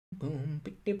Hey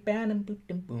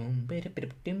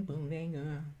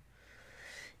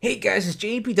guys, it's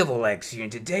JMPDoublex here,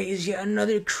 and today is yet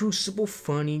another Crucible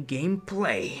funny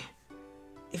gameplay.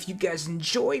 If you guys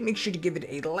enjoy, make sure to give it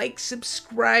a like,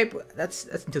 subscribe. That's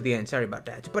until the end. Sorry about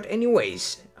that. But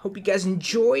anyways, hope you guys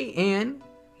enjoy, and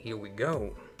here we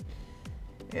go.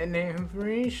 And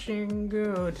every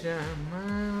single time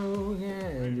I look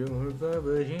at your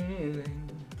Bubba,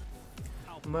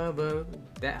 Bubba,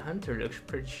 that hunter looks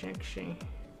pretty sexy.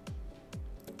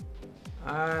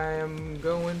 I am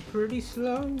going pretty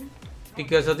slow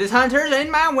because of this hunter's in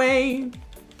my way.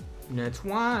 That's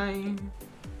why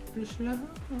pretty slow.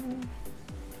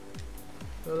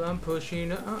 Well, I'm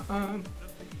pushing up.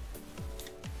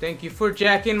 Thank you for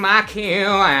jacking my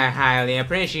kill. I highly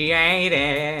appreciate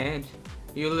it.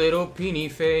 You little peony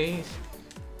face.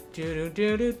 Oh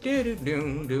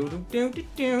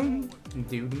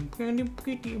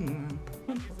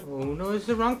no, it's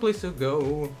the wrong place to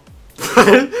go.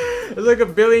 There's like a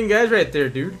billion guys right there,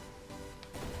 dude.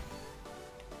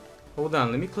 Hold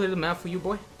on, let me clear the map for you,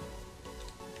 boy.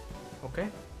 Okay.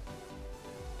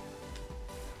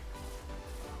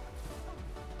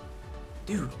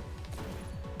 Dude.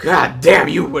 God damn,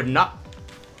 you would not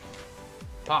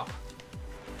pop.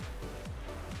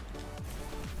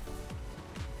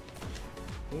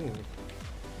 Ooh.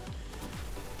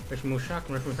 Rush move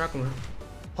shotgun, rush move shotgun.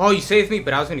 Oh, you saved me,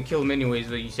 but I was gonna kill him anyways,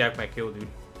 but you jacked my kill, dude.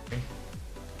 Okay.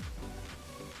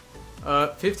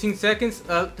 15 seconds.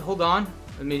 Hold on.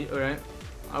 Alright.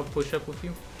 I'll push up with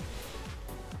you.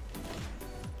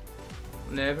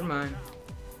 Never mind.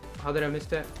 How did I miss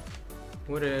that?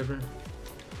 Whatever.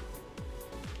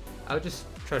 I'll just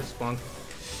try to spawn.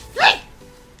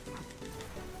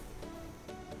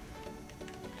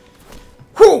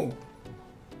 Whoo!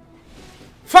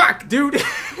 Fuck, dude!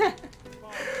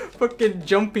 Fucking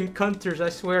jumping cunters, I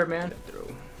swear, man.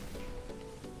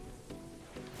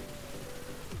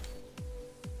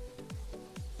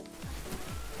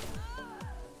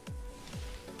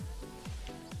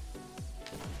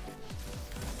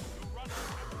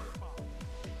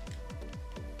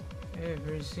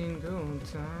 Every single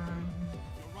time.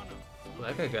 Well,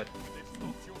 that guy got.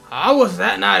 How was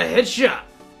that not a headshot?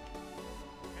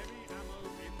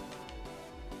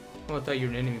 Oh, I thought you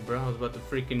were an enemy, bro. I was about to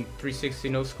freaking 360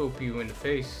 no scope you in the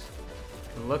face.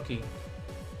 Lucky.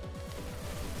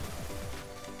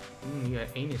 You got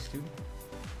anus, dude.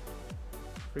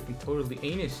 Freaking totally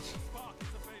anus.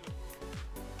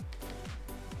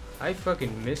 I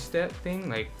fucking missed that thing,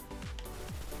 like.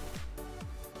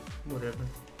 Whatever.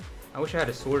 I wish I had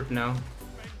a sword now.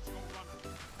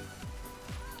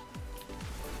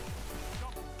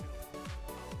 Oh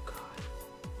god.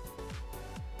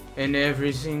 And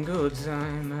every single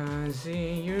time I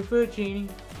see your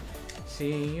vagina,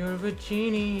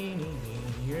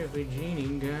 your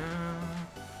vagina girl.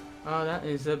 Oh, that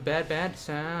is a bad, bad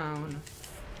sound.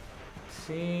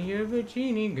 See your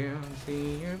vagina girl,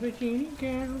 see your vagina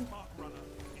girl.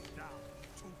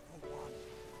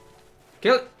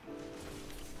 Kill it!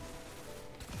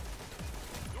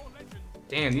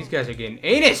 Damn, these guys are getting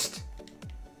anused!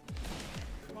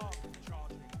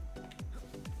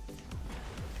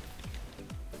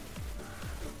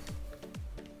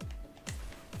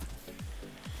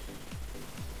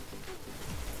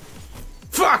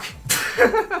 Fuck!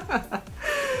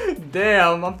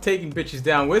 Damn, I'm taking bitches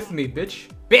down with me, bitch.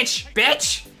 Bitch!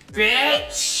 Bitch!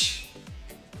 Bitch!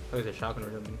 Oh, there's a shotgun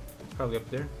or something. Probably up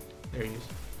there. There he is.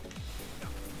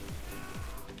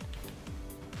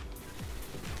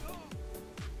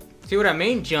 See what I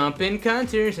mean? Jumping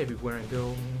counters everywhere I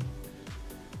go.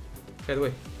 By the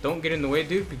way, don't get in the way,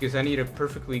 dude, because I need a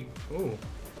perfectly. Oh.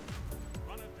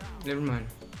 Never mind.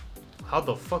 How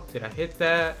the fuck did I hit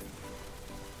that?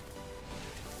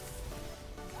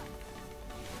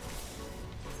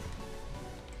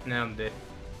 Now I'm dead.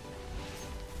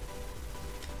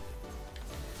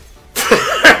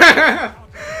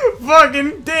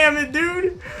 Fucking damn it,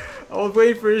 dude! I was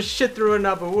waiting for his shit to run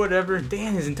out, but whatever.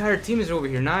 Damn, his entire team is over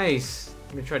here. Nice.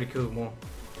 Let me try to kill them all.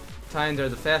 Tines are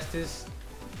the fastest.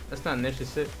 That's not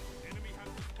necessary.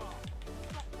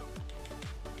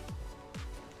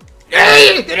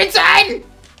 Hey! Get inside!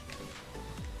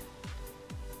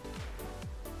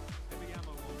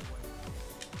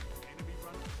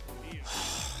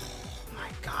 Oh my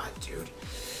god, dude.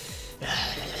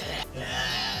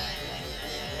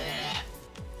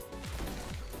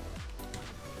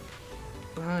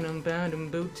 Bottom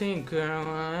booty girl,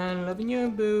 I'm loving your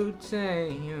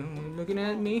booty. You looking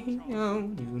at me, oh,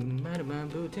 you matter my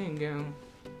booty girl.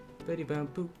 Betty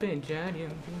about poop and chat, you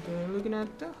looking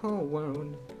at the whole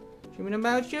world. Dreaming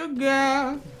about your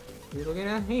girl. You're looking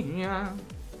at me, yeah.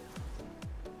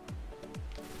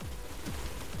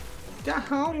 The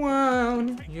whole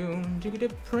world, you took the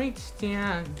prince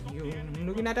down. You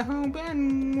looking at the whole world.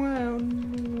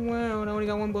 I only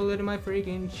got one bullet in my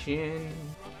freaking chin.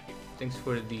 Thanks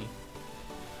for the.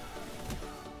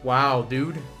 Wow,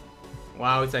 dude.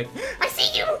 Wow, it's like I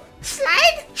see you.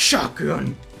 Slide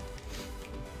shotgun.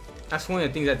 That's one of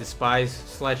the things I despise.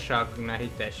 Slide shotgun. I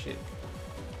hate that shit.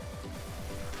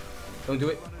 Don't do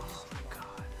it. Oh my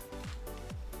god.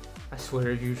 I swear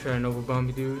if you try to overbomb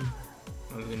me, dude,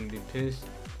 I'm gonna be pissed.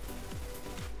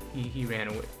 He ran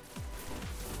away.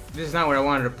 This is not where I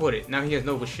wanted to put it. Now he has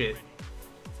Nova shit.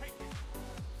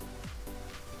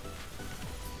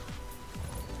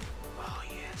 Oh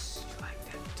yes, you like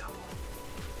that double.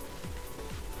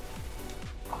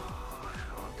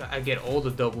 Oh, I get all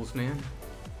the doubles, man.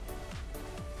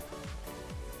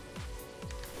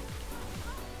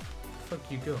 Where the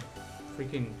fuck you go?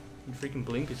 Freaking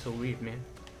blink is so weird, man.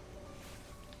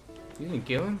 You didn't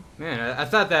kill him? Man, I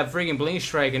thought that freaking blink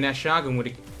strike and that shotgun would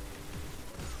have.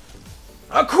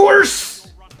 Of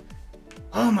course!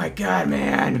 Oh my god,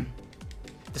 man!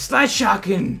 The slide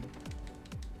shotgun!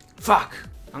 Fuck!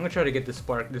 I'm gonna try to get the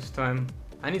spark this time.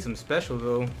 I need some special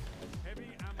though.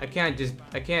 I can't do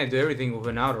everything with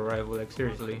an auto rifle, like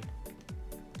seriously.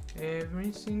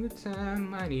 Every single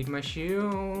time I need my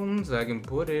shields, I can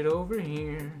put it over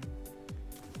here.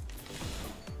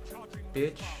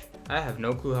 Bitch. I have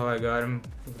no clue how I got him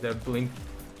with that blink.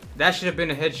 That should have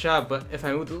been a headshot, but if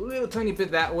I moved a little tiny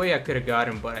bit that way, I could have got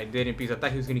him, but I didn't because I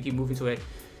thought he was gonna keep moving. So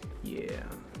yeah,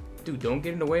 dude, don't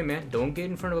get in the way, man. Don't get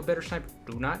in front of a better sniper.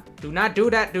 Do not do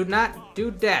that. Do not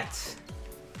do that.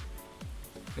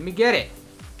 Let me get it.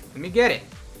 Let me get it.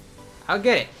 I'll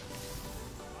get it.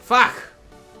 Fuck,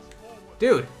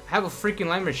 dude, I have a freaking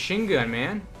light machine gun,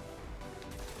 man.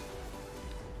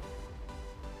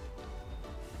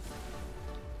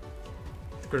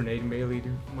 Grenade melee,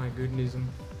 dude. My goodness.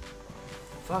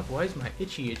 Fuck, why is my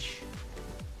itchy itch?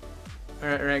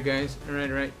 Alright, guys.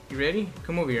 Alright. You ready?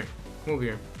 Come over here. Come over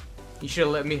here. You should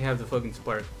have let me have the fucking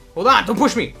spark. Hold on! Don't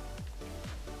push me!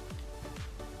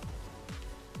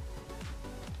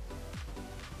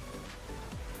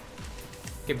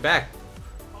 Get back.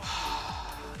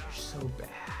 You're so bad.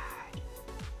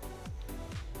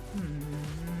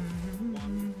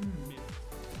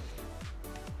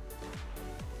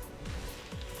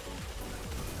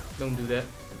 Don't do that.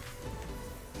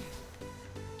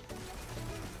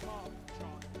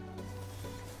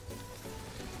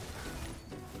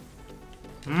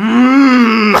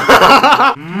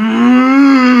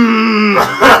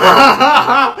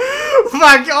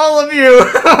 Fuck all of you!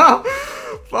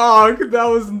 Fuck, that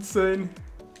was insane.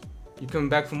 You coming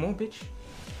back for more, bitch?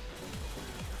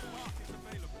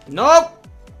 Nope!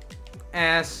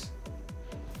 Ass.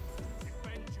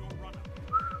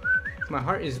 My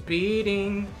heart is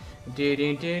beating.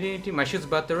 My shit's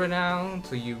about to run out,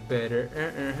 so you better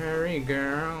hurry,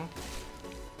 girl.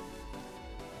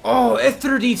 Oh,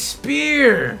 F30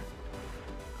 spear!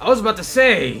 I was about to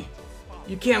say,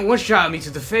 you can't one-shot me to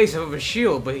the face of a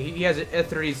shield, but he has an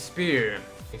F30 spear.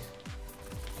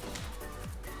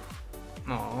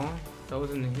 Aw, that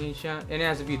wasn't a headshot. And it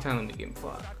has to be a time limit game.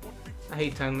 Fuck. I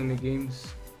hate time limit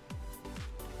games.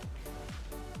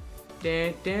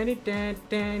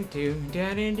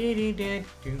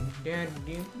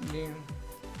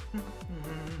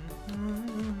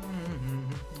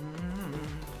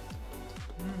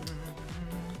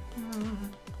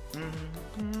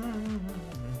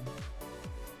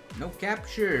 No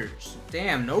captures.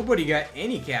 Damn, nobody got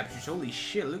any captures. Holy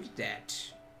shit, look at that.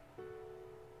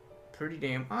 Pretty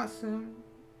damn awesome.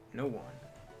 No one.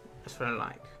 That's what I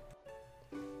like.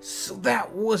 So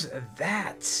that was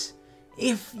that.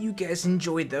 If you guys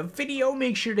enjoyed the video,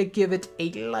 make sure to give it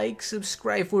a like,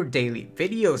 subscribe for daily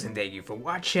videos, and thank you for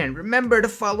watching. Remember to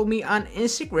follow me on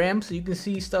Instagram so you can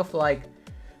see stuff like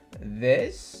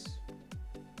this.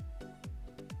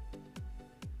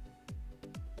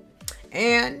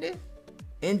 And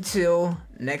until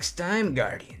next time,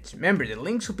 Guardians, remember the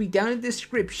links will be down in the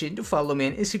description to follow me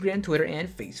on Instagram, Twitter, and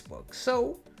Facebook.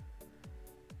 So,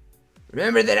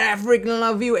 remember that I freaking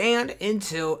love you, and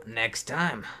until next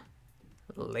time,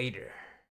 later.